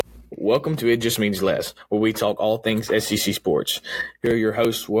Welcome to It Just Means Less, where we talk all things SEC sports. Here are your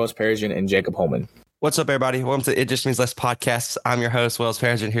hosts, Wells Persian and Jacob Holman. What's up, everybody? Welcome to It Just Means Less podcast. I'm your host, Wells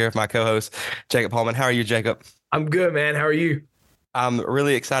Persian, here with my co-host, Jacob Holman. How are you, Jacob? I'm good, man. How are you? I'm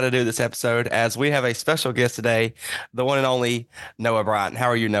really excited to do this episode as we have a special guest today, the one and only Noah Bryant. How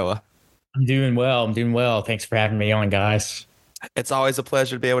are you, Noah? I'm doing well. Thanks for having me on, guys. It's always a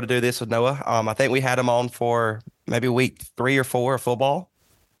pleasure to be able to do this with Noah. I think we had him on for maybe week 3 or 4 of football.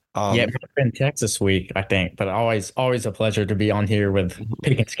 Yeah, we're in Texas week, I think, but always a pleasure to be on here with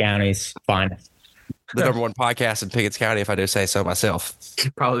Pickens County's finest. The number one podcast in Pickens County, if I do say so myself.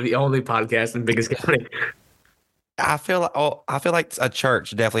 Probably the only podcast in Pickens County. I feel like a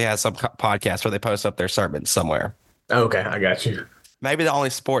church definitely has some podcast where they post up their sermons somewhere. Okay, I got you. Maybe the only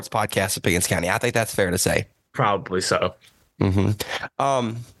sports podcast in Pickens County. I think that's fair to say. Probably so. Mm-hmm.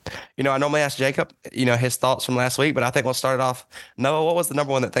 I normally ask Jacob, his thoughts from last week, but I think we'll start it off. Noah, what was the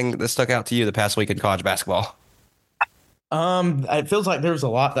number one thing that stuck out to you the past week in college basketball? It feels like there was a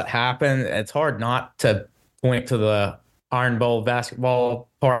lot that happened. It's hard not to point to the Iron Bowl basketball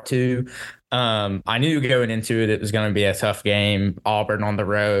part 2. I knew going into it was going to be a tough game. Auburn on the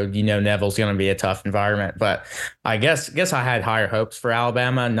road, Neville's going to be a tough environment. But I guess I had higher hopes for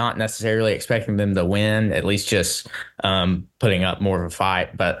Alabama, not necessarily expecting them to win, at least just putting up more of a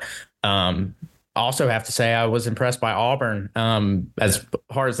fight. But also have to say I was impressed by Auburn. As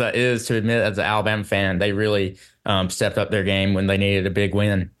hard as that is to admit as an Alabama fan, they really stepped up their game when they needed a big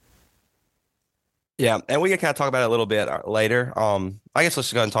win. Yeah, and we can kind of talk about it a little bit later. I guess let's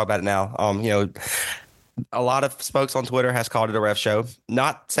just go ahead and talk about it now. A lot of folks on Twitter has called it a ref show.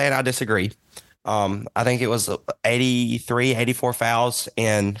 Not saying I disagree. I think it was 84 fouls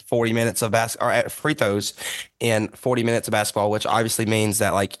in 40 minutes of free throws in 40 minutes of basketball, which obviously means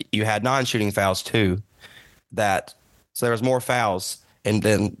that like you had non-shooting fouls too. So there was more fouls, and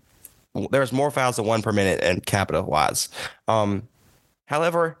then there was more fouls than 1 per minute and capita wise.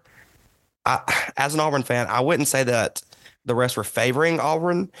 However, as an Auburn fan, I wouldn't say that the refs were favoring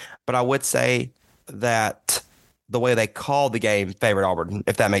Auburn, but I would say that the way they called the game favored Auburn,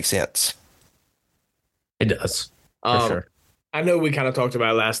 if that makes sense. It does, for sure. I know we kind of talked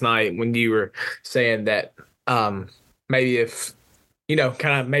about it last night when you were saying that maybe if,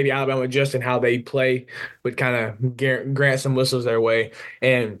 maybe Alabama adjusting how they play would kind of grant some whistles their way.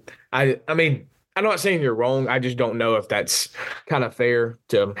 And I mean, I'm not saying you're wrong. I just don't know if that's kind of fair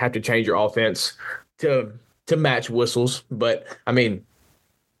to have to change your offense to match whistles. But I mean,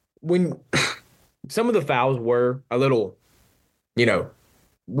 when some of the fouls were a little,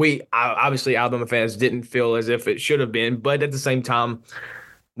 obviously Alabama fans didn't feel as if it should have been. But at the same time,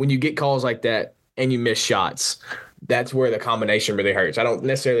 when you get calls like that and you miss shots, that's where the combination really hurts. I don't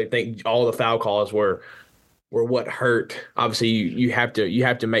necessarily think all the foul calls were what hurt. Obviously, you have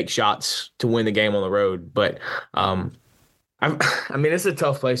to make shots to win the game on the road. But I mean, it's a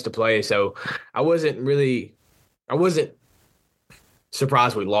tough place to play. So I wasn't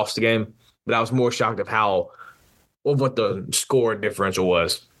surprised we lost the game, but I was more shocked of what the score differential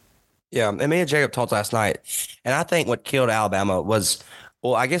was. Yeah, and me and Jacob talked last night, and I think what killed Alabama was,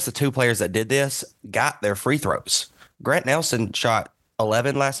 I guess the 2 players that did this got their free throws. Grant Nelson shot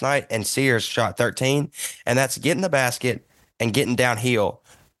 11 last night, and Sears shot 13, and that's getting the basket and getting downhill.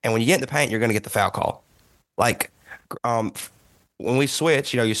 And when you get in the paint, you're going to get the foul call. Like when we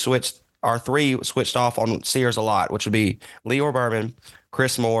switch, our 3 switched off on Sears a lot, which would be Leor Berman,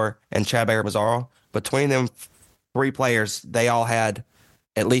 Chris Moore, and Chad Baker-Mazzaro. Between them 3 players, they all had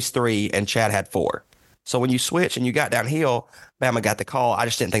at least 3, and Chad had 4. So when you switch and you got downhill, Bama got the call. I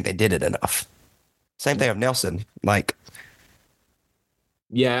just didn't think they did it enough. Same thing with Nelson.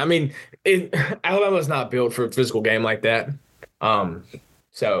 Yeah, I mean, Alabama's not built for a physical game like that.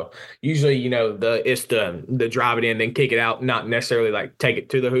 So usually, it's the drive it in, then kick it out, not necessarily like take it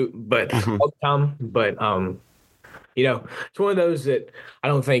to the hoop, but all the time. But it's one of those that I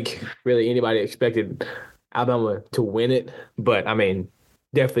don't think really anybody expected Alabama to win it. But I mean,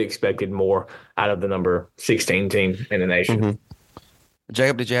 definitely expected more out of the number 16 team in the nation. Mm-hmm.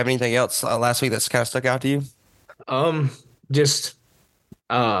 Jacob, did you have anything else last week that's kind of stuck out to you?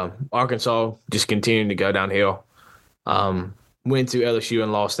 Arkansas just continuing to go downhill. Went to LSU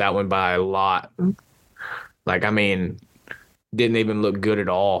and lost that one by a lot. Didn't even look good at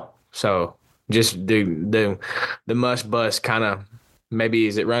all. So just the must bust kind of maybe,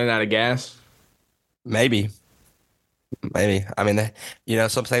 is it running out of gas? Maybe. I mean,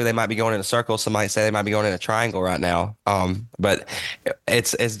 some say they might be going in a circle. Some might say they might be going in a triangle right now. But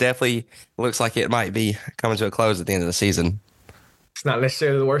it's definitely looks like it might be coming to a close at the end of the season. It's not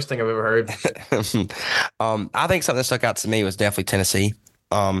necessarily the worst thing I've ever heard. I think something that stuck out to me was definitely Tennessee.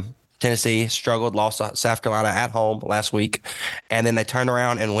 Tennessee struggled, lost to South Carolina at home last week, and then they turned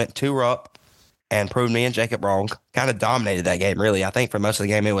around and went 2 up and proved me and Jacob wrong. Kind of dominated that game, really. I think for most of the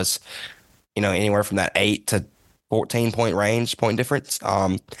game it was, anywhere from that 8 to 14 point difference.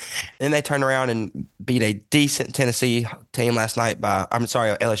 Then they turned around and beat a decent Tennessee team last night I'm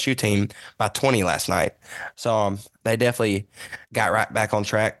sorry, LSU team by 20 last night. So they definitely got right back on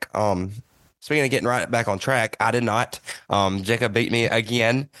track. Speaking of getting right back on track, I did not. Jacob beat me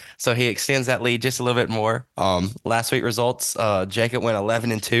again, so he extends that lead just a little bit more. Last week results, Jacob went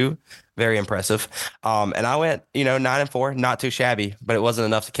 11-2, very impressive. And I went, 9-4, not too shabby, but it wasn't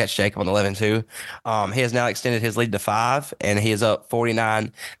enough to catch Jacob on 11-2. He has now extended his lead to 5, and he is up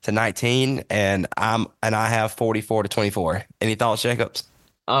 49-19, and I have 44-24. Any thoughts, Jacobs?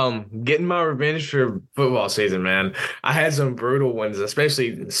 Getting my revenge for football season, man. I had some brutal ones,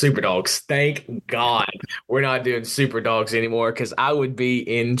 especially Super Dogs. Thank God we're not doing Super Dogs anymore because I would be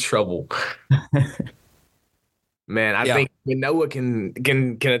in trouble. Man, I Yeah. think Noah can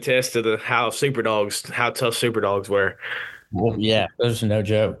attest to how tough Super Dogs were. Well, yeah, there's no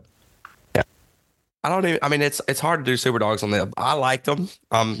joke. I mean, it's hard to do Super Dogs on them. I liked them,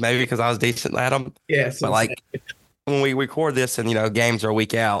 maybe because I was decent at them. Yes, But like when we record this and games are a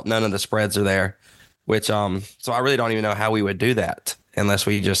week out, none of the spreads are there, which so I really don't even know how we would do that unless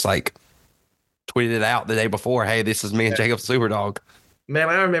we just like tweeted it out the day before. Hey, this is me and Jacob Super Dog. man,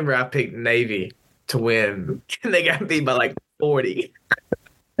 I remember I picked Navy to win, and they got beat by like 40.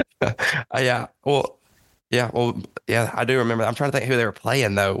 Yeah. Well, yeah, I do remember. I'm trying to think who they were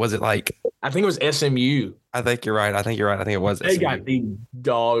playing though. Was it like? I think it was SMU. I think you're right. I think it was. They SMU. got the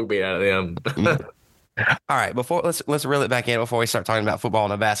dog beat out of them. All right, let's reel it back in before we start talking about football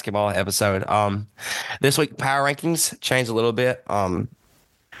and a basketball episode. This week power rankings changed a little bit. Me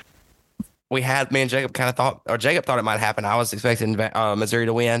and Jacob kind of Jacob thought it might happen. I was expecting Missouri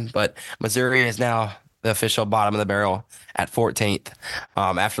to win, but Missouri is now the official bottom of the barrel at 14th.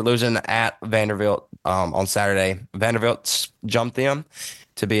 After losing at Vanderbilt on Saturday, Vanderbilt jumped them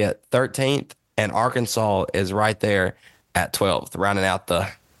to be at 13th, and Arkansas is right there at 12th, rounding out the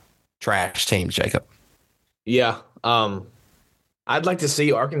trash teams, Jacob. Yeah. I'd like to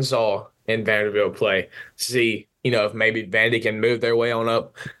see Arkansas and Vanderbilt play. See, if maybe Vandy can move their way on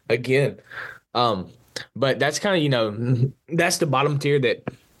up again. But that's kind of, that's the bottom tier that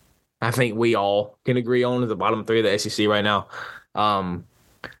I think we all can agree on is the bottom 3 of the SEC right now.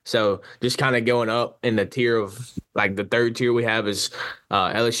 So just kind of going up in the tier of like the 3rd tier we have is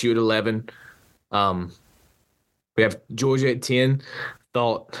LSU at 11. We have Georgia at 10.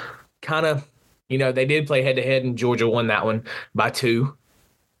 Thought kind of, they did play head to head and Georgia won that one by 2.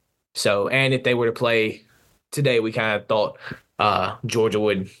 So, and if they were to play today, we kind of thought Georgia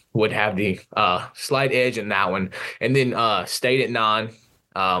would have the slight edge in that one. And then State at 9,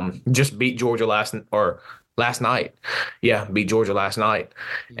 just beat Georgia last night. Yeah, beat Georgia last night.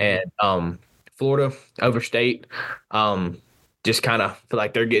 And Florida over State, just kind of feel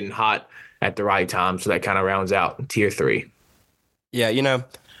like they're getting hot at the right time. So that kind of rounds out tier 3. Yeah,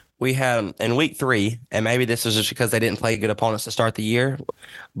 we had in week 3, and maybe this is just because they didn't play good opponents to start the year,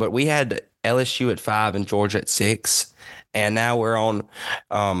 but we had LSU at 5 and Georgia at 6. And now we're on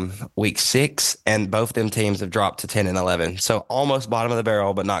week 6, and both them teams have dropped to 10 and 11. So almost bottom of the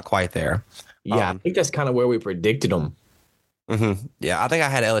barrel, but not quite there. Yeah, I think that's kind of where we predicted them. Mm-hmm. Yeah, I think I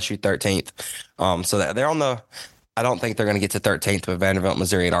had LSU 13th. So that they're on the. I don't think they're going to get to 13th with Vanderbilt,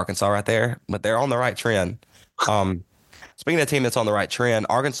 Missouri, and Arkansas right there, but they're on the right trend. Speaking of a team that's on the right trend,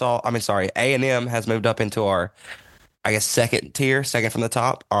 A&M has moved up into our, I guess, second tier, second from the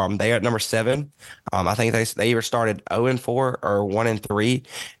top. They are at number 7. I think they either started 0-4 or 1-3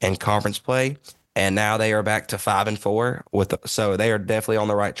 in conference play, and now they are back to 5-4 so they are definitely on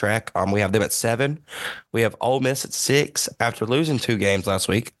the right track. We have them at 7. We have Ole Miss at 6 after losing 2 games last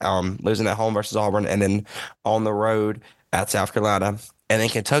week, losing at home versus Auburn, and then on the road at South Carolina. And then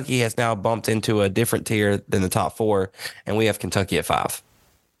Kentucky has now bumped into a different tier than the top 4, and we have Kentucky at 5.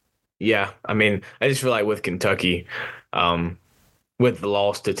 Yeah, I mean, I just feel like with Kentucky, with the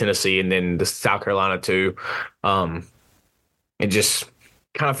loss to Tennessee and then the South Carolina too, it just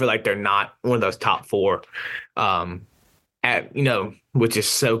kind of feel like they're not one of those top 4, which is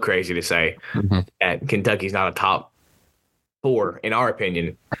so crazy to say that Kentucky's not a top 4, in our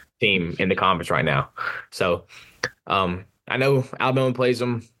opinion, team in the conference right now. So, I know Alabama plays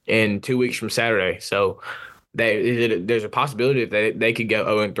them in 2 weeks from Saturday, so there's a possibility that they could go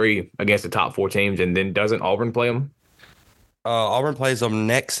 0-3 against the top 4 teams, and then doesn't Auburn play them? Auburn plays them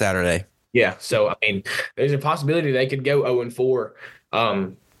next Saturday. Yeah, so I mean, there's a possibility they could go 0-4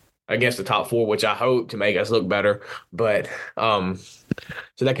 against the top four, which I hope to make us look better. But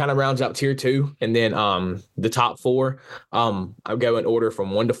so that kind of rounds out tier two, and then the top four. I'll go in order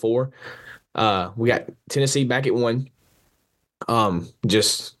from 1 to 4. We got Tennessee back at 1.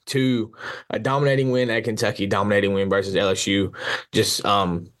 Just 2, a dominating win at Kentucky, dominating win versus LSU. Just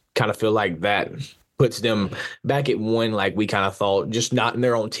kind of feel like that puts them back at 1, like we kind of thought, just not in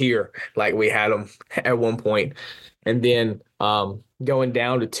their own tier, like we had them at one point. And then going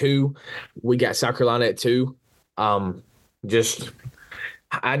down to 2, we got South Carolina at 2. Just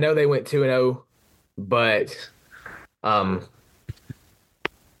I know they went 2-0, but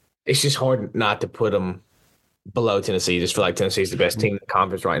it's just hard not to put them below Tennessee. Just feel like Tennessee's the best team in the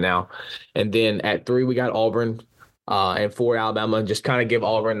conference right now. And then at 3, we got Auburn, and 4, Alabama. Just kind of give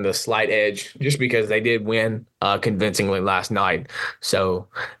Auburn the slight edge just because they did win convincingly last night. So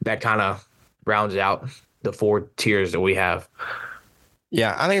that kind of rounds out the 4 tiers that we have.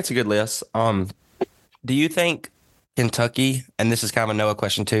 Yeah, I think it's a good list. Do you think Kentucky, and this is kind of a Noah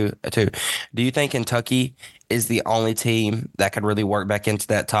question too, do you think Kentucky is the only team that could really work back into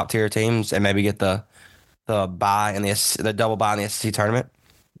that top tier teams and maybe get the bye in the double bye in the SEC tournament?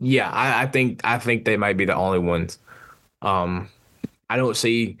 Yeah, I think they might be the only ones. I don't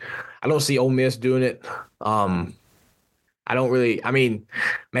see Ole Miss doing it. I mean,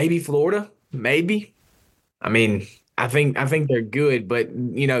 maybe Florida, maybe. I mean, I think they're good, but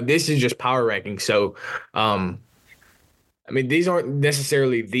this is just power ranking. So, I mean, these aren't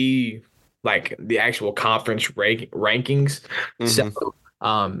necessarily the actual conference rankings. Mm-hmm. So,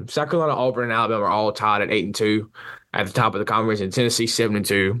 South Carolina, Auburn, and Alabama are all tied at 8-2 at the top of the conference, and Tennessee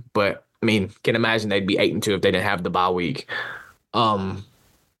 7-2. But I mean, can imagine they'd be 8-2 if they didn't have the bye week. And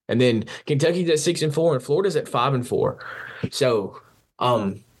then Kentucky's at 6-4, and Florida's at 5-4. So,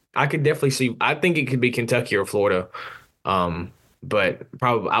 I could definitely see. I think it could be Kentucky or Florida. But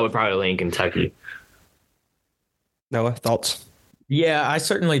I would probably lean Kentucky. Noah, thoughts? Yeah, I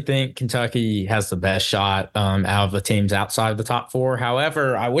certainly think Kentucky has the best shot out of the teams outside of the top 4.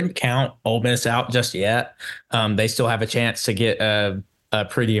 However, I wouldn't count Ole Miss out just yet. They still have a chance to get a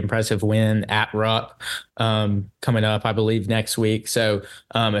pretty impressive win at Rupp coming up, I believe, next week. So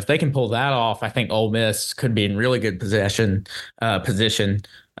if they can pull that off, I think Ole Miss could be in really good position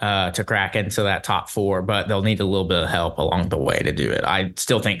to crack into that top 4, but they'll need a little bit of help along the way to do it. I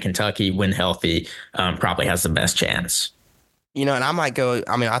still think Kentucky, when healthy, probably has the best chance. And I might go.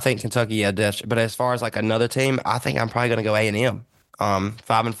 I mean, I think Kentucky, yeah, but as far as like another team, I think I'm probably going to go A&M.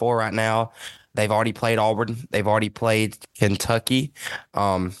 5-4 right now. They've already played Auburn. They've already played Kentucky.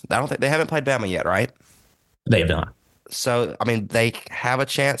 I don't think they haven't played Bama yet, right? They have not. So, I mean, they have a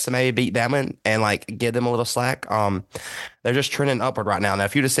chance to maybe beat Bama and like give them a little slack. They're just trending upward right now. Now,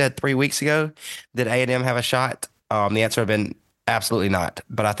 if you'd have said 3 weeks ago, did A&M have a shot? The answer would have been absolutely not.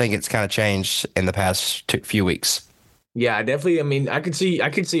 But I think it's kind of changed in the past few weeks. Yeah, definitely. I mean, I could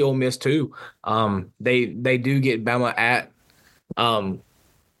see Ole Miss too. They do get Bama at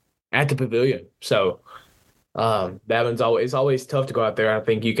the Pavilion, so it's always tough to go out there. I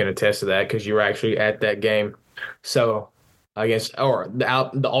think you can attest to that because you were actually at that game. So I guess, or the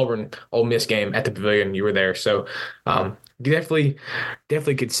Auburn Ole Miss game at the Pavilion, you were there. So definitely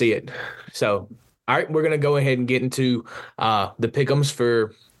could see it. So all right, we're gonna go ahead and get into the pick'ems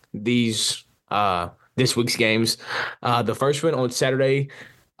for these this week's games. The first one on Saturday,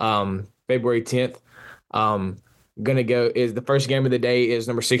 February 10th. Is the first game of the day is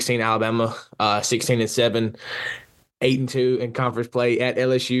number 16 Alabama, 16-7, 8-2 in conference play at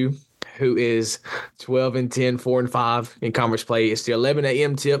LSU, who is 12-10, 4-5 in conference play. It's the 11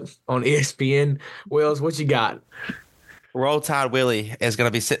 a.m. tip on ESPN. Wells, what you got? Roll Tide Willie is going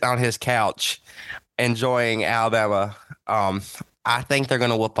to be sitting on his couch enjoying Alabama. I think they're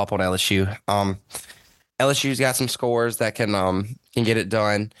going to whoop up on LSU. LSU's got some scores that can get it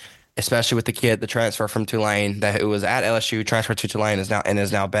done, especially with the transfer from Tulane who was at LSU, transferred to Tulane is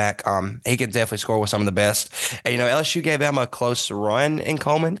now back. He can definitely score with some of the best. And, LSU gave them a close run in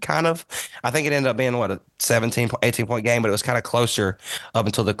Coleman, kind of. I think it ended up being a 17, 18 point game, but it was kind of closer up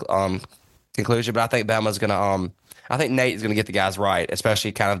until the conclusion. But I think Bama's gonna I think Nate is gonna get the guys right,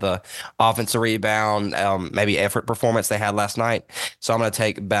 especially kind of the offensive rebound, maybe effort performance they had last night. So I'm gonna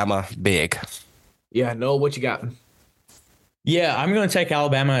take Bama big. Yeah, Noah, what you got? Yeah, I'm going to take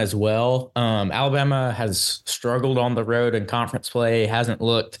Alabama as well. Alabama has struggled on the road in conference play, hasn't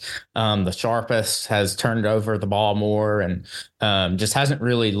looked the sharpest, has turned over the ball more, and just hasn't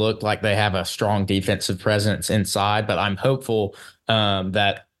really looked like they have a strong defensive presence inside. But I'm hopeful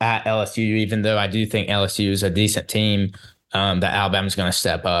that at LSU, even though I do think LSU is a decent team, that Alabama's going to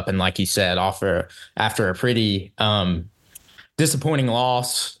step up. And like you said, after a pretty disappointing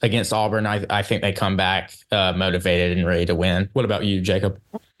loss against Auburn. I think they come back motivated and ready to win. What about you, Jacob?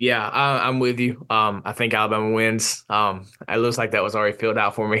 Yeah, I'm with you. I think Alabama wins. It looks like that was already filled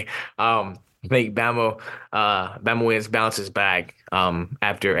out for me. I think Bama wins, bounces back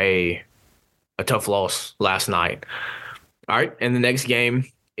after a tough loss last night. All right, and the next game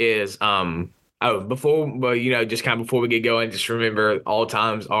is just kind of before we get going, just remember all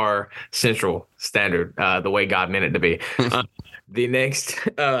times are Central Standard, the way God meant it to be. The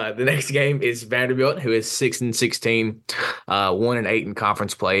next game is Vanderbilt, who is 6-16, 1-8 in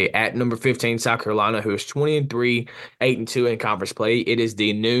conference play, at number 15 South Carolina, who is 20-3, 8-2 in conference play. It is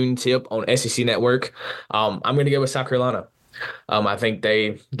the noon tip on SEC Network. I'm going to go with South Carolina. I think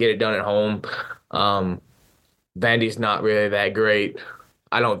they get it done at home. Vandy's not really that great.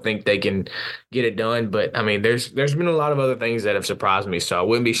 I don't think they can get it done, but I mean, there's been a lot of other things that have surprised me, so I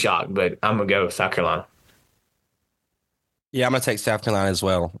wouldn't be shocked. But I'm gonna go with South Carolina. Yeah, I'm gonna take South Carolina as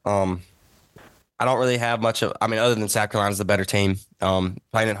well. I don't really have much of. I mean, other than South Carolina's the better team. Playing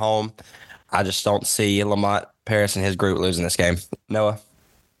at home, I just don't see Lamont Paris and his group losing this game. Noah.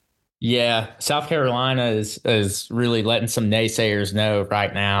 Yeah, South Carolina is really letting some naysayers know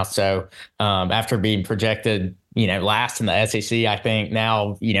right now. So after being projected, last in the SEC, I think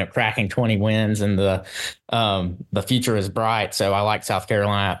now, cracking 20 wins and the future is bright. So I like South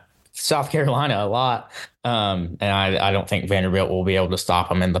Carolina a lot. And I don't think Vanderbilt will be able to stop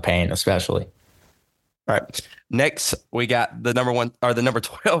them in the paint, especially. All right. Next, we got the number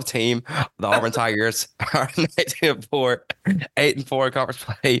 12 team, the Auburn Tigers, are 19-4, 8-4 in conference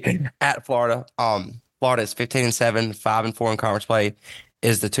play at Florida. Florida is 15-7, 5-4 in conference play.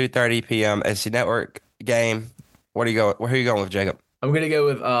 Is the 2:30 p.m. SEC Network game. Who are you going with, Jacob? I'm gonna go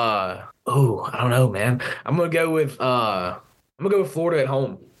with I don't know, man. I'm gonna go with Florida at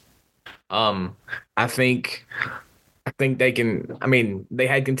home. I think they can. I mean, they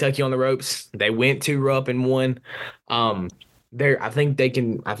had Kentucky on the ropes. They went to Rupp and won. I think they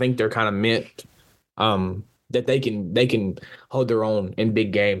can. I think they're kind of meant that they can hold their own in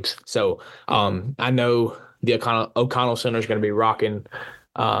big games. So I know the O'Connell Center is going to be rocking.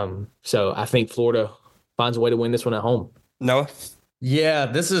 So I think Florida finds a way to win this one at home. Noah? Yeah,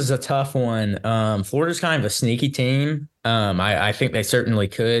 this is a tough one. Florida's kind of a sneaky team. I think they certainly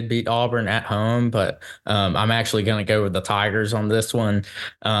could beat Auburn at home, but I'm actually going to go with the Tigers on this one.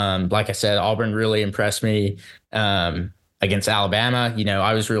 Like I said, Auburn really impressed me against Alabama.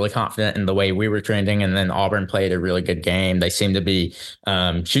 I was really confident in the way we were trending, and then Auburn played a really good game. They seem to be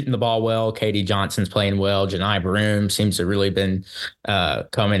shooting the ball well. Katie Johnson's playing well. Janai Broom seems to really been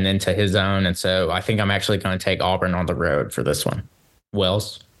coming into his own, and so I think I'm actually going to take Auburn on the road for this one.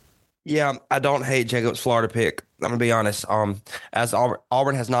 Wells? Yeah, I don't hate Jacob's Florida pick. I'm gonna be honest. As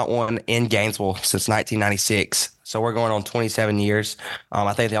Auburn has not won in Gainesville since 1996, so we're going on 27 years.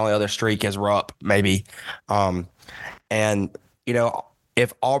 I think the only other streak is Rupp, maybe. And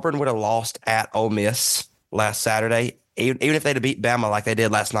if Auburn would have lost at Ole Miss last Saturday, even if they'd have beat Bama like they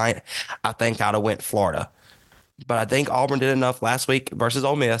did last night, I think I'd have went Florida. But I think Auburn did enough last week versus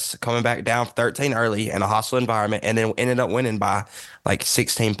Ole Miss, coming back down 13 early in a hostile environment, and then ended up winning by like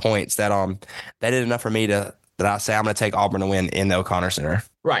 16 points. That did enough for me that I say I'm going to take Auburn to win in the O'Connor Center.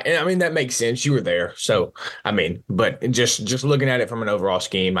 Right, and I mean that makes sense. You were there, so I mean, but just looking at it from an overall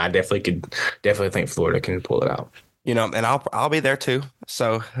scheme, I definitely think Florida can pull it out. And I'll be there too.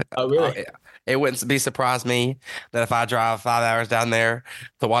 So, oh really? It wouldn't be surprise me that if I drive 5 hours down there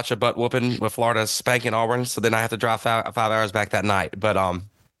to watch a butt whooping with Florida spanking Auburn, so then I have to drive 5 hours back that night. But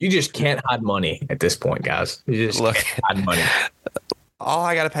you just can't hide money at this point, guys. You just can't hide money. All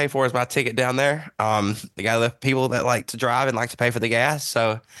I got to pay for is my ticket down there. You got to people that like to drive and like to pay for the gas.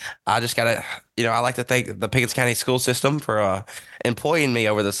 So I just got to, I like to thank the Pickens County school system for employing me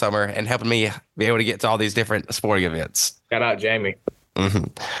over the summer and helping me be able to get to all these different sporting events. Shout out, Jamie. Mm-hmm.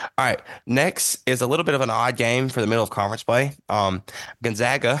 All right. Next is a little bit of an odd game for the middle of conference play.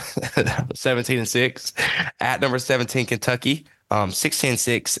 Gonzaga, 17-6, at number 17 Kentucky,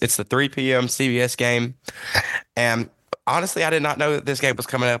 16-6. It's the 3 p.m. CBS game, and honestly, I did not know that this game was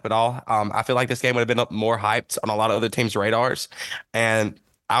coming up at all. I feel like this game would have been up more hyped on a lot of other teams' radars, and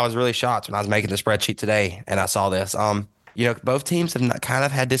I was really shocked when I was making the spreadsheet today and I saw this. Both teams have kind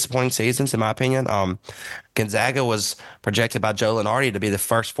of had disappointing seasons, in my opinion. Gonzaga was projected by Joe Lunardi to be the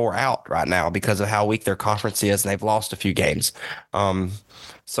first four out right now because of how weak their conference is, and they've lost a few games.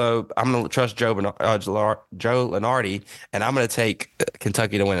 So I'm going to trust Joe Lunardi, and I'm going to take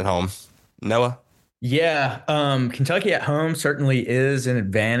Kentucky to win at home. Noah? Yeah, Kentucky at home certainly is an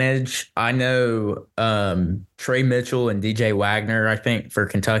advantage. I know Trey Mitchell and DJ Wagner, I think for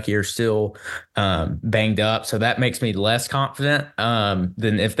Kentucky are still banged up, so that makes me less confident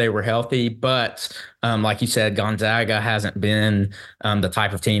than if they were healthy. But like you said, Gonzaga hasn't been the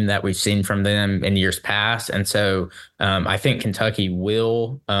type of team that we've seen from them in years past, and so I think Kentucky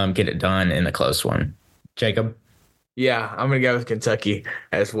will get it done in a close one. Jacob? Yeah, I'm gonna go with Kentucky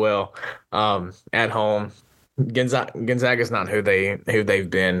as well. At home, Gonzaga's not who they've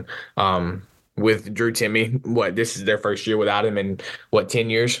been. With Drew Timmy, this is their first year without him in 10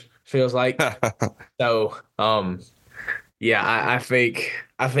 years feels like. So, yeah, I think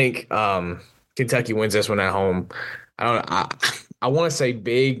Kentucky wins this one at home. I don't know. I want to say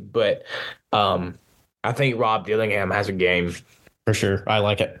big, but I think Rob Dillingham has a game. For sure. I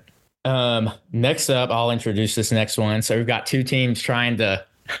like it. Next up, I'll introduce this next one. So we've got two teams trying to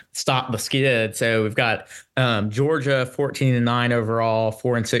stop the skid. So we've got Georgia 14-9 overall,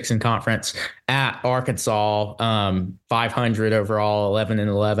 4-6 in conference at Arkansas, 500 overall,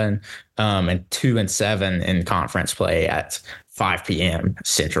 11-11, and 2-7 in conference play at 5 p.m.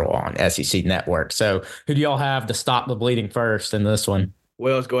 Central on SEC Network. So who do y'all have to stop the bleeding first in this one?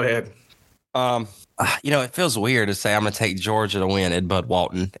 Wells, go ahead. It feels weird to say I'm going to take Georgia to win at Bud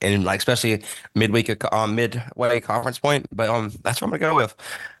Walton, and like especially midway conference point. But that's what I'm going to go with.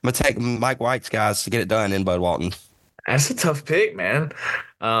 I'm going to take Mike White's guys to get it done in Bud Walton. That's a tough pick, man.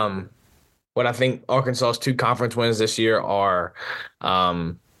 What I think Arkansas's two conference wins this year are,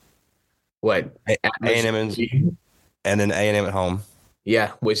 A&M and then A&M at home.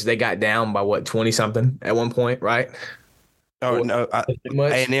 Yeah, which they got down by 20 something at one point, right? Oh no,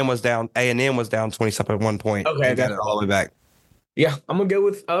 A&M was down. A&M was down 20 something at one point. Okay, got it all the way back. Yeah, I'm gonna go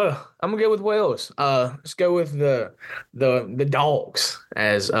with Wales. Let's go with the dogs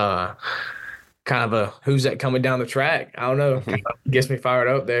as kind of a who's that coming down the track. I don't know. Gets me fired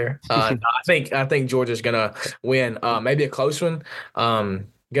up there. I think Georgia's gonna win. Maybe a close one. Gonna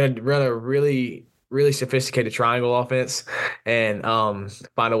run a really sophisticated triangle offense and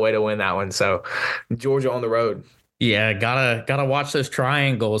find a way to win that one. So Georgia on the road. Yeah, gotta watch those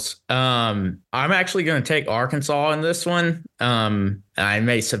triangles. I'm actually going to take Arkansas in this one. I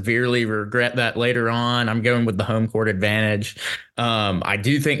may severely regret that later on. I'm going with the home court advantage. I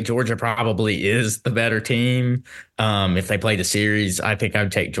do think Georgia probably is the better team. If they play the series, I think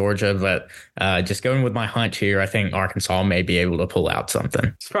I'd take Georgia, but just going with my hunch here, I think Arkansas may be able to pull out something.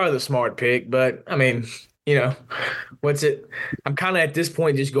 It's probably the smart pick, but I mean, what's it? I'm kind of at this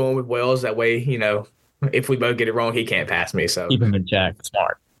point just going with Wells. That way, if we both get it wrong, he can't pass me. So keep him in check.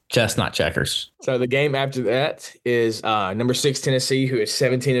 Smart. Chestnut checkers. So the game after that is number 6 Tennessee, who is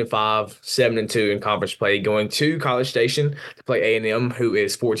 17-5, 7-2 in conference play, going to College Station to play A&M, who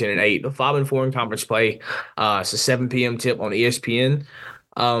is 14-8, 5-4 in conference play. It's a 7 p.m. tip on ESPN.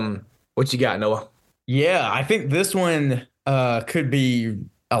 What you got, Noah? Yeah, I think this one could be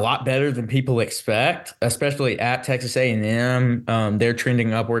a lot better than people expect, especially at Texas A&M. They're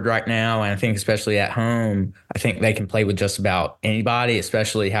trending upward right now, and I think especially at home, I think they can play with just about anybody,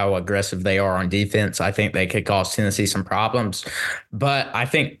 especially how aggressive they are on defense. I think they could cause Tennessee some problems, but I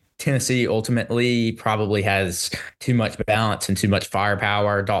think Tennessee ultimately probably has too much balance and too much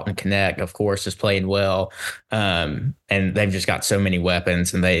firepower. Dalton Knecht, of course, is playing well, and they've just got so many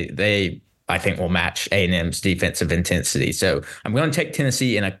weapons, and they I think will match A&M's defensive intensity. So I'm going to take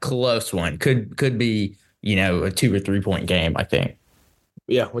Tennessee in a close one. Could be, a 2 or 3 point game, I think.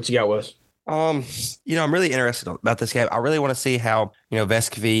 Yeah, what you got, Wes? I'm really interested about this game. I really want to see how,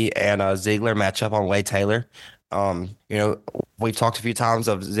 Vescovy and Ziegler match up on Lay Taylor. We've talked a few times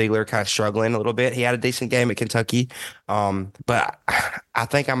of Ziegler kind of struggling a little bit. He had a decent game at Kentucky. But I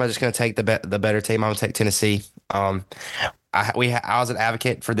think I'm just going to take the better team. I'm going to take Tennessee. I was an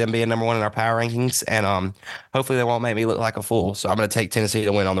advocate for them being number one in our power rankings, and hopefully they won't make me look like a fool. So I'm going to take Tennessee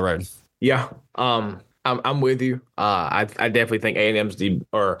to win on the road. Yeah, I'm with you. I definitely think A&M's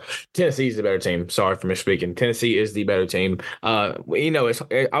Tennessee's the better team. Sorry for misspeaking. Tennessee is the better team.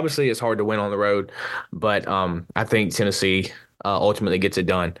 It's hard to win on the road, but I think Tennessee ultimately gets it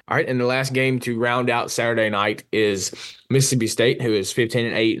done. All right, and the last game to round out Saturday night is Mississippi State, who is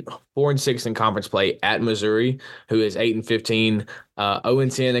 15-8, 4-6 in conference play at Missouri, who is 8-15,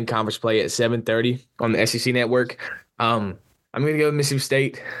 0-10 in conference play at 7:30 on the SEC Network. I'm going to go with Mississippi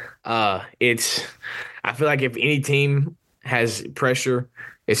State. I feel like if any team has pressure,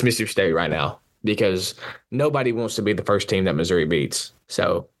 it's Mississippi State right now because nobody wants to be the first team that Missouri beats.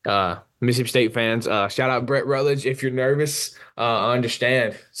 So, Mississippi State fans, shout out Brett Rutledge. If you're nervous, I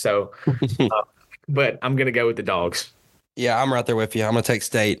understand. So, but I'm going to go with the dogs. Yeah, I'm right there with you. I'm gonna take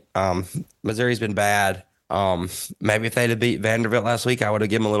State. Missouri's been bad. Maybe if they'd have beat Vanderbilt last week, I would have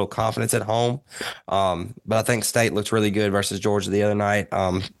given them a little confidence at home. But I think State looks really good versus Georgia the other night.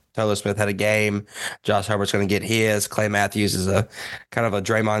 Taylor Smith had a game. Josh Herbert's going to get his. Clay Matthews is a kind of a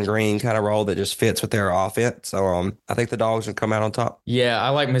Draymond Green kind of role that just fits with their offense. So I think the Dogs will come out on top. Yeah, I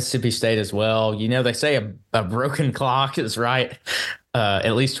like Mississippi State as well. You know, they say a broken clock is right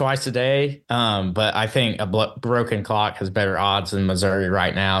at least twice a day. But I think a broken clock has better odds than Missouri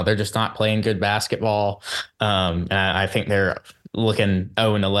right now. They're just not playing good basketball. And I think they're looking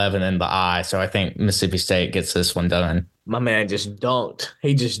 0-11 in the eye. So I think Mississippi State gets this one done. My man just dunked.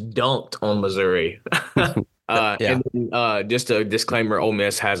 He just dunked on Missouri. Yeah. And then, just a disclaimer: Ole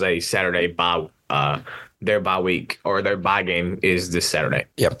Miss has a Saturday bye. Their bye week or their bye game is this Saturday.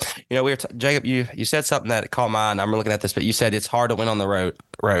 Yep. You know, Jacob, you said something that caught my eye. I'm looking at this, but you said it's hard to win on the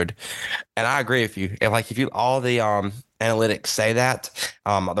road. And I agree with you. And like if you all the analytics say that,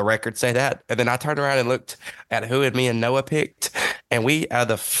 the records say that. And then I turned around and looked at who me and Noah picked. And we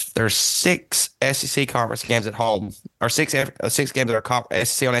there's 6 SEC conference games at home, or six games that are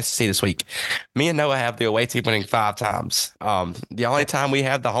SEC on SEC this week. Me and Noah have the away team winning 5 times. The only time we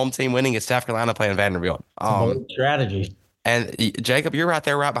have the home team winning is South Carolina playing Vanderbilt. Bold strategy. And Jacob, you're right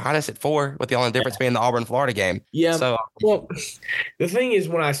there, right behind us at 4, with the only difference being the Auburn-Florida game. Yeah. So, well, the thing is,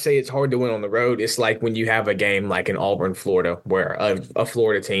 when I say it's hard to win on the road, it's like when you have a game like in Auburn, Florida, where a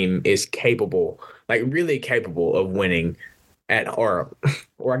Florida team is capable, like really capable of winning or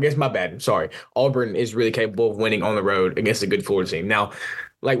I guess my bad. Sorry. Auburn is really capable of winning on the road against a good Florida team. Now,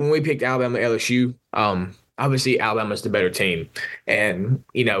 like when we picked Alabama, LSU, obviously Alabama's the better team. And,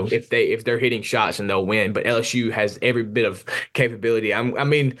 you know, if they're hitting shots, and they'll win, but LSU has every bit of capability. I'm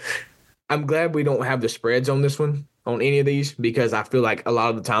glad we don't have the spreads on this one, on any of these, because I feel like a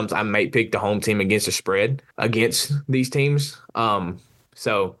lot of the times I might pick the home team against the spread against these teams.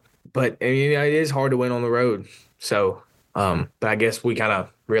 But I mean, it is hard to win on the road. So, but I guess we kind of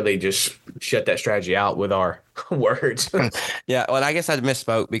really just shut that strategy out with our words. yeah, well, I guess I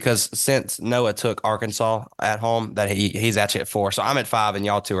misspoke because since Noah took Arkansas at home, that he's actually at 4. So I'm at 5 and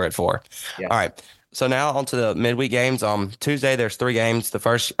y'all 2 are at 4. Yeah. All right. So now on to the midweek games. Tuesday there's 3 games. The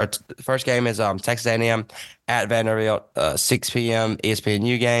first game is Texas A&M at Vanderbilt, 6 p.m.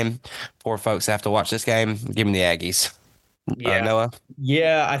 ESPNU game. Poor folks have to watch this game. Give me the Aggies. Yeah. Noah?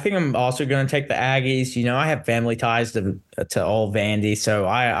 Yeah, I think I'm also going to take the Aggies. You know, I have family ties to all Vandy, so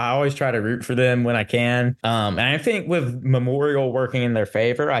I always try to root for them when I can. And I think with Memorial working in their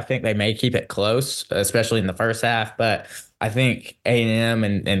favor, I think they may keep it close, especially in the first half. But I think A&M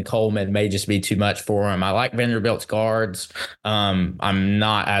and Coleman may just be too much for them. I like Vanderbilt's guards. I'm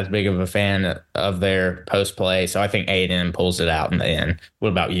not as big of a fan of their post play, so I think A&M pulls it out in the end. What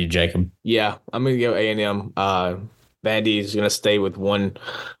about you, Jacob? Yeah, I'm going to go A&M. Vandy is going to stay with one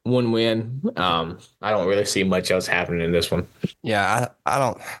win. I don't really see much else happening in this one. Yeah, I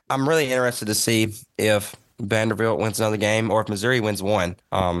don't. I'm really interested to see if Vanderbilt wins another game or if Missouri wins one.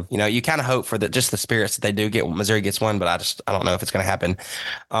 You know, you kind of hope for just the spirits that they do get. Missouri gets one, but I don't know if it's going to happen.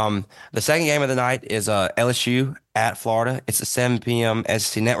 The second game of the night is LSU at Florida. It's a 7 p.m.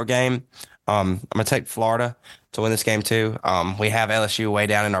 SEC Network game. I'm going to take Florida to win this game too. We have LSU way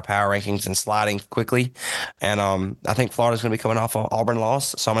down in our power rankings and sliding quickly. And I think Florida's going to be coming off an Auburn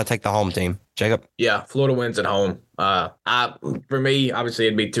loss. So I'm going to take the home team. Jacob? Yeah, Florida wins at home. For me, obviously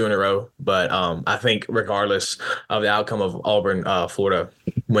it'd be 2 in a row. But I think regardless of the outcome of Auburn, Florida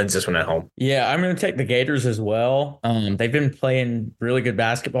wins this one at home. Yeah, I'm going to take the Gators as well. They've been playing really good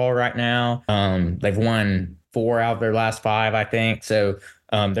basketball right now. They've won 4 out of their last 5, I think. So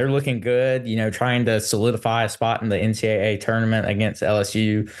they're looking good, you know, trying to solidify a spot in the NCAA tournament against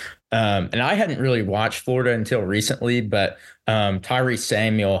LSU. And I hadn't really watched Florida until recently, but Tyrese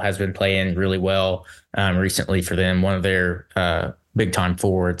Samuel has been playing really well recently for them, one of their big time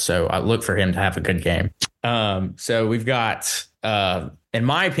forwards. So I look for him to have a good game. So we've got, in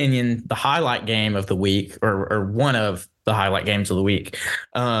my opinion, the highlight game of the week, or one of the highlight games of the week.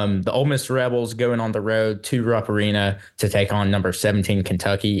 The Ole Miss Rebels going on the road to Rupp Arena to take on number 17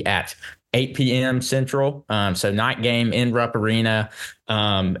 Kentucky at 8 p.m. Central. So night game in Rupp Arena.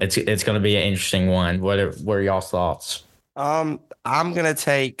 It's going to be an interesting one. What are y'all's thoughts? I'm going to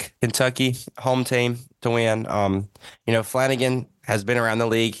take Kentucky home team to win. You know, Flanagan has been around the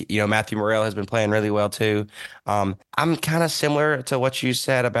league. You know, Matthew Morrell has been playing really well too. I'm kind of similar to what you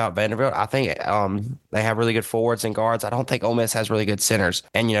said about Vanderbilt. I think they have really good forwards and guards. I don't think Ole Miss has really good centers.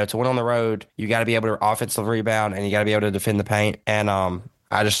 And, you know, to win on the road, you got to be able to offensive rebound and you got to be able to defend the paint. And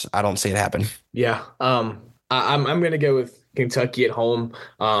I don't see it happen. Yeah. I'm going to go with Kentucky at home.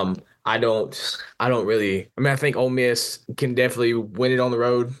 I don't really. I mean, I think Ole Miss can definitely win it on the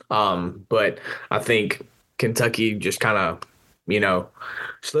road. But I think Kentucky just kind of, you know,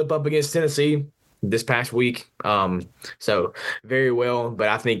 slip up against Tennessee this past week. So very well, but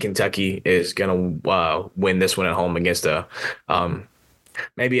I think Kentucky is gonna win this one at home against a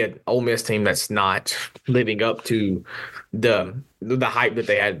maybe an Ole Miss team that's not living up to the hype that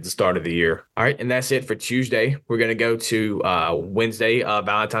they had at the start of the year. All right, and that's it for Tuesday. We're gonna go to Wednesday,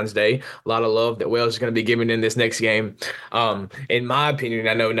 Valentine's Day. A lot of love that Wells is gonna be giving in this next game. In my opinion,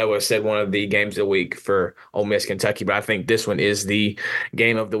 I know Noah said one of the games of the week for Ole Miss Kentucky, but I think this one is the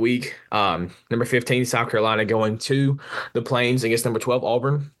game of the week. Number 15, South Carolina going to the Plains against number 12,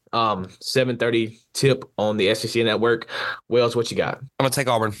 Auburn. 7:30 tip on the SEC network. Wells, what you got? I'm gonna take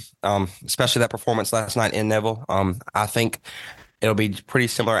Auburn, especially that performance last night in Neville. I think it'll be pretty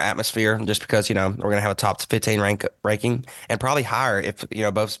similar atmosphere just because we're gonna have a top 15 ranking and probably higher if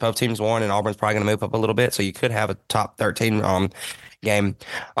both teams won, and Auburn's probably gonna move up a little bit, so you could have a top 13 game.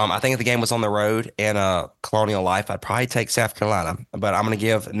 I think if the game was on the road in Colonial Life, I'd probably take South Carolina, but I'm gonna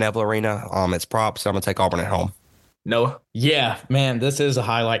give Neville Arena its props, so I'm gonna take Auburn at home. Noah? Yeah, man, this is a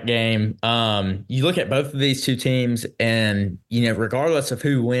highlight game. You look at both of these two teams, and regardless of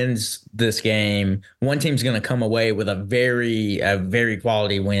who wins this game, one team's going to come away with a very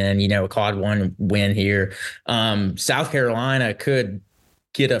quality win. A quad one win here. South Carolina could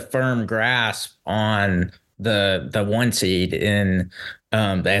get a firm grasp on the one seed in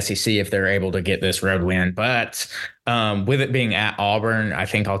the SEC if they're able to get this road win, but with it being at Auburn, I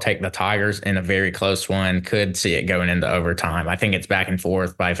think I'll take the Tigers in a very close one. Could see it going into overtime. I think it's back and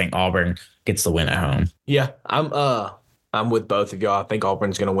forth, but I think Auburn gets the win at home. Yeah, I'm with both of y'all. I think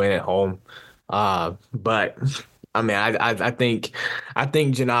Auburn's going to win at home. But I mean, I think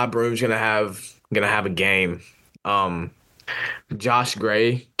Janai Broome's going to have a game. Josh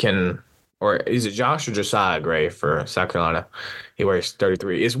Gray can. Or is it Josh or Josiah Gray for South Carolina? He wears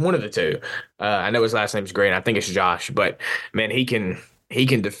 33. It's one of the two. I know his last name's Gray, and I think it's Josh. But man, he can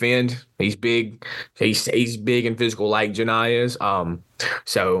defend. He's big. He's big and physical like Janai is.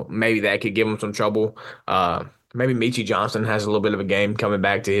 So maybe that could give him some trouble. Maybe Michie Johnson has a little bit of a game coming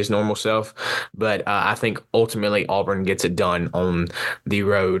back to his normal self. But I think ultimately Auburn gets it done on the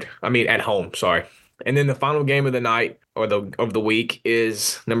road. I mean, at home. Sorry. And then the final game of the night or of the week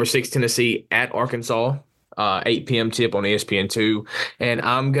is number 6 Tennessee at Arkansas, 8 p.m. tip on ESPN2. And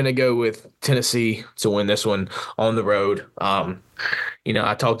I'm going to go with Tennessee to win this one on the road. I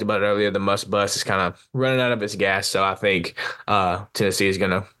talked about it earlier. The must bus is kind of running out of its gas. So I think Tennessee is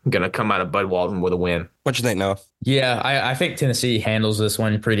going to come out of Bud Walton with a win. What you think, Noah? Yeah, I think Tennessee handles this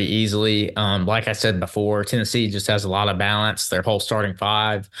one pretty easily. Like I said before, Tennessee just has a lot of balance. Their whole starting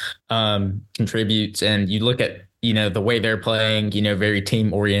five contributes. And you look at the way they're playing, very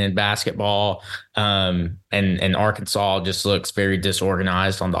team-oriented basketball. And Arkansas just looks very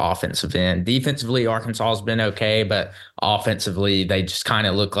disorganized on the offensive end. Defensively, Arkansas has been okay, but offensively, they just kind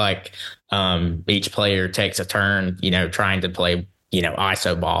of look like each player takes a turn, trying to play,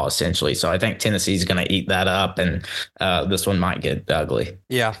 ISO ball essentially. So I think Tennessee's going to eat that up, and this one might get ugly.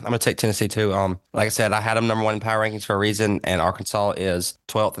 Yeah, I'm going to take Tennessee too. Like I said, I had them number one in power rankings for a reason, and Arkansas is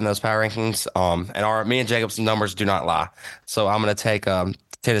 12th in those power rankings. And me and Jacob's numbers do not lie. So I'm going to take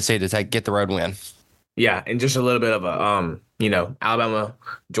Tennessee to get the road win. Yeah, and just a little bit of a, Alabama,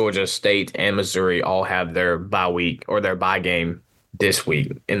 Georgia State, and Missouri all have their bye week or their bye game this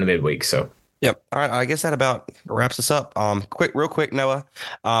week in the midweek. So. Yep. All right. I guess that about wraps us up. Real quick, Noah.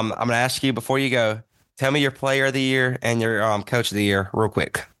 I'm going to ask you before you go, tell me your player of the year and your coach of the year real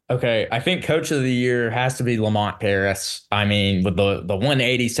quick. Okay. I think coach of the year has to be Lamont Paris. I mean, with the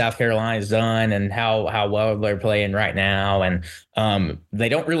 180 South Carolina's done and how well they're playing right now. And they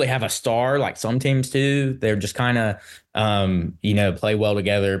don't really have a star like some teams do. They're just kind of, play well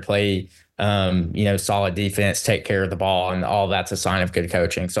together, play solid defense, take care of the ball, and all that's a sign of good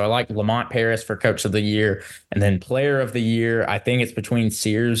coaching. So I like Lamont Paris for coach of the year. And then player of the year, I think it's between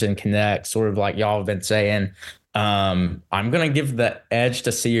Sears and Connect, sort of like y'all have been saying. I'm going to give the edge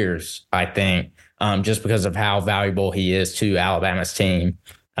to Sears, I think, just because of how valuable he is to Alabama's team.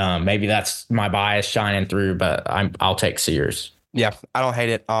 Maybe that's my bias shining through, but I'll take Sears. Yeah, I don't hate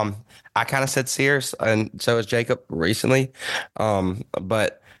it. I kind of said Sears, and so has Jacob recently.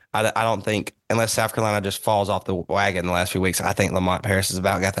 But I don't think, unless South Carolina just falls off the wagon the last few weeks, I think Lamont Paris has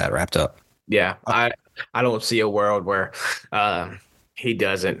about got that wrapped up. Yeah, I don't see a world where he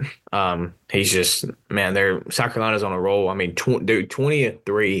doesn't. He's just, man, South Carolina's on a roll. I mean,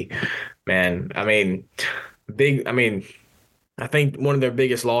 20-3, man. I mean, I think one of their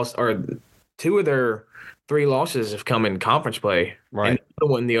biggest loss or two of their three losses have come in conference play. Right.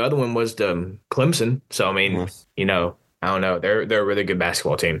 And the other one was to Clemson. So I mean, I don't know. They're a really good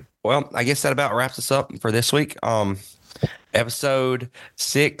basketball team. Well, I guess that about wraps us up for this week. Episode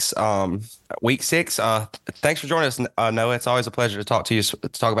 6, week 6. Thanks for joining us, Noah. It's always a pleasure to talk to you, to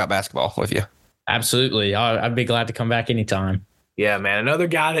talk about basketball with you. Absolutely. I'd be glad to come back anytime. Yeah, man. Another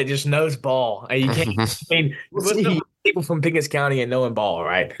guy that just knows ball. You can't. I mean, people from Pickens County and knowing ball,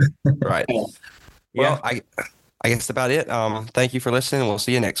 right? Right. Yeah. Well, I guess that's about it. Thank you for listening. We'll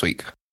see you next week.